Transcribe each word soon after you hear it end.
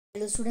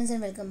Hello students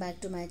and welcome back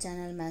to my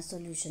channel math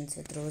solutions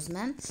with rose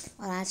ma'am.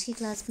 और आज की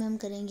class में हम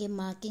करेंगे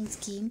मार्किंग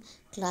स्कीम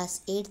क्लास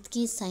 8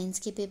 की साइंस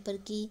के पेपर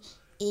की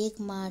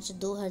 1 मार्च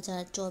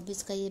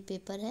 2024 का ये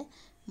पेपर है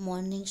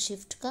मॉर्निंग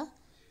शिफ्ट का।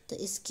 तो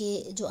इसके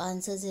जो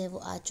आंसर्स है वो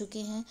आ चुके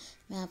हैं,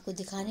 मैं आपको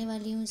दिखाने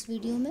वाली हूँ इस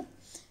वीडियो में।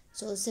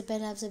 सो उससे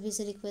पहले आप सभी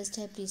से रिक्वेस्ट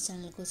है, प्लीज़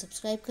चैनल को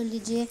सब्सक्राइब कर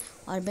लीजिए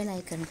और बेल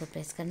आइकन को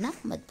प्रेस करना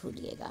मत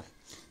भूलिएगा।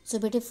 सो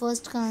बेटे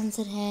फर्स्ट का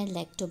आंसर है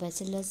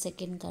लैक्टोबैसिलस,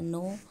 सेकंड का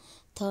नो,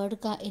 थर्ड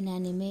का in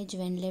an image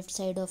when left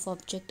side of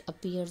object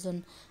appears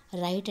on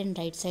right and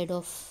right side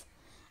of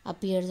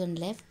appears on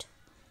left,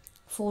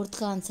 fourth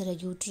का आंसर है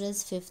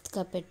यूट्रस, फिफ्थ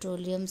का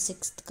पेट्रोलियम,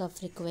 सिक्स्थ का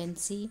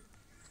फ्रीक्वेंसी,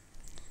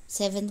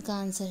 सेवेंथ का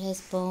answer है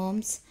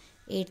sperms,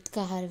 eighth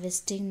का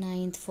harvesting,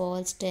 ninth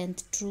false,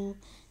 tenth true,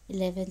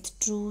 11th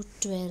true,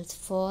 12th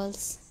false.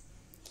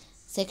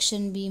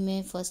 Section B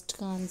में first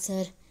का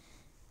answer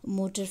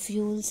motor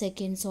fuel,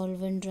 second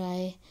solvent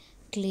dry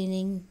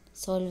cleaning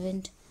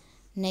solvent,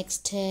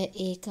 next है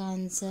ए का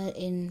answer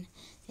in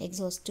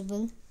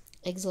exhaustible,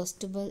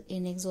 exhaustible,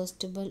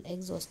 inexhaustible,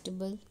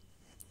 exhaustible.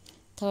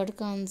 Third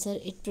का answer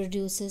it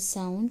produces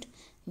sound,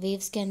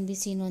 waves can be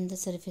seen on the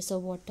surface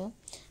of water.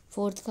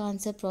 Fourth का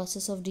answer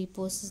process of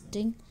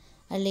depositing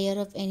a layer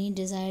of any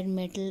desired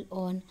metal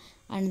on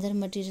another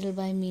material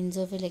by means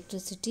of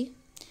electricity,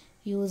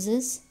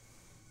 uses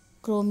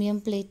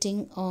chromium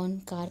plating on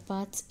car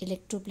parts,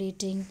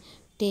 electroplating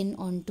tin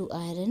onto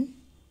iron।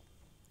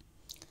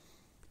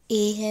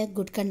 A है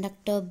good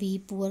conductor, be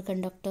poor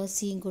conductor,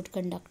 C good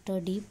conductor,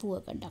 D poor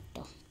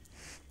conductor.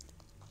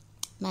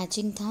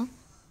 Matching था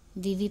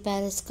वीवी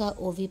Paris का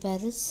ओवी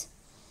Paris.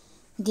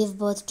 Give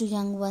birth to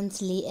young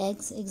ones, lay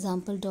eggs,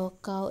 example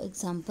dog cow,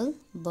 example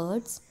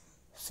birds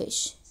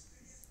fish.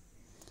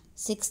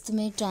 Sixth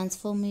में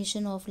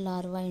transformation of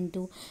larva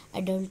into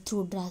adult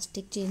through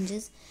drastic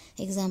changes,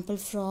 example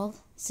frog,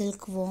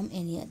 silk worm,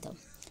 any other.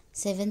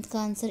 Seventh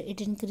का answer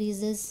it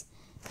increase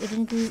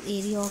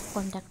area of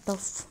contact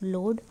of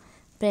load,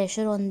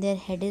 pressure on their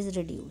head is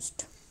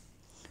reduced.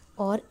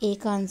 और ए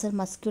का answer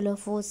muscular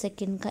force,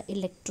 second का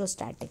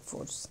electrostatic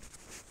force.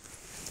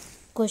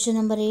 Question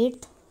number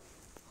 8,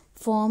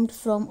 formed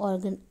from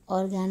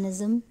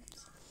organisms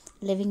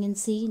living in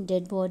sea,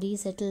 dead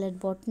bodies settle at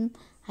bottom,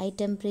 high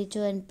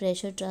temperature and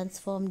pressure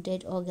transform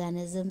dead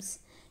organisms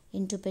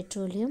into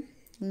petroleum।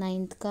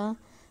 Ninth का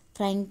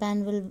frying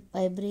pan will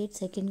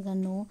vibrate, second का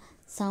no,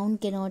 sound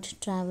cannot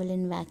travel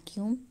in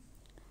vacuum।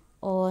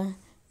 और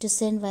to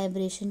send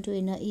vibration to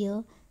inner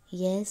ear,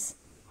 yes,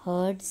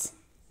 hertz।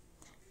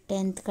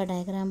 10th का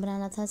diagram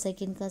बनाना था,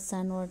 second का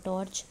सन और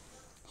torch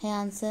है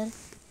answer.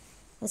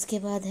 उसके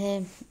बाद है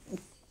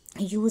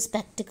use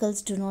spectacles,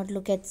 do not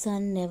look at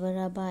sun, never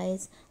rub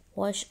eyes,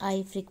 wash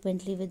eye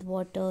frequently with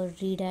water,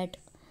 read at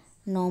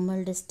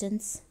normal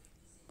distance।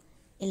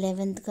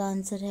 11th का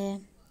answer है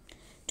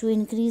to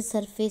increase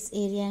surface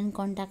area and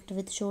contact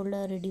with shoulder,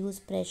 reduce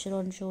pressure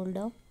on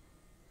shoulder।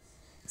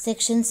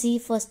 Section C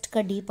first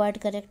का D part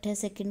correct है,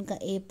 second का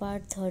ए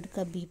part, third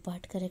का B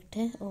part correct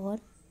है और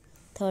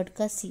third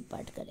का C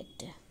part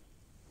correct है।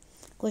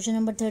 क्वेश्चन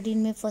नंबर 13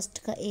 में फर्स्ट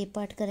का ए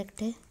पार्ट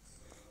करेक्ट है,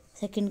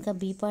 सेकंड का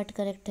बी पार्ट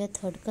करेक्ट है,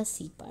 थर्ड का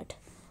सी पार्ट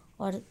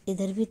और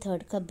इधर भी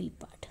थर्ड का बी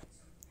पार्ट।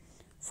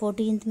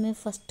 14th में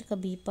फर्स्ट का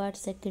बी पार्ट,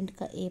 सेकंड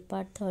का ए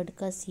पार्ट, थर्ड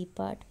का सी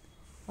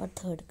पार्ट और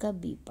थर्ड का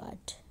बी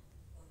पार्ट।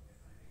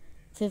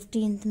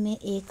 15th में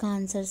ए का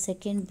आंसर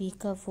सेकंड, बी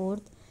का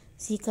फोर्थ,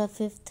 सी का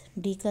फिफ्थ,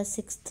 डी का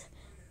सिक्स्थ,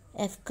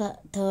 एफ का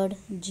थर्ड,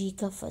 जी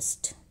का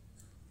फर्स्ट।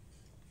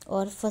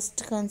 और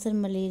फर्स्ट का answer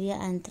malaria,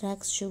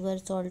 anthrax, sugar,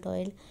 salt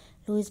oil,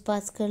 Louis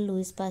pascal,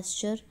 Louis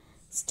Pasteur,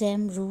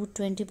 stem, root,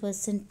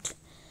 20%,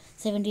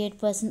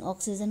 78%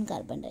 oxygen,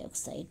 carbon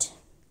dioxide.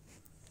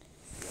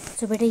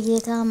 तो बेटे ये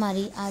था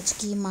हमारी आज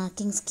की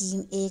मार्किंग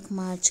स्कीम 1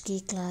 मार्च की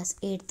क्लास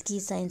 8 की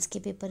साइंस के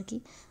पेपर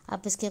की।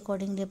 आप इसके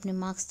अकॉर्डिंगली अपने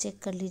मार्क्स चेक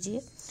कर लीजिए।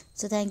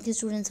 So thank you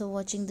students for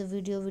watching the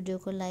video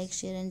को लाइक,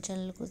 शेयर एंड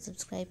चैनल को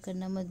सब्सक्राइब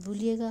करना मत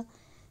भूलिएगा।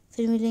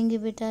 फिर मिलेंगे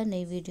बेटा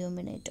नई वीडियो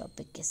में नए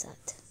टॉपिक के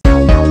साथ।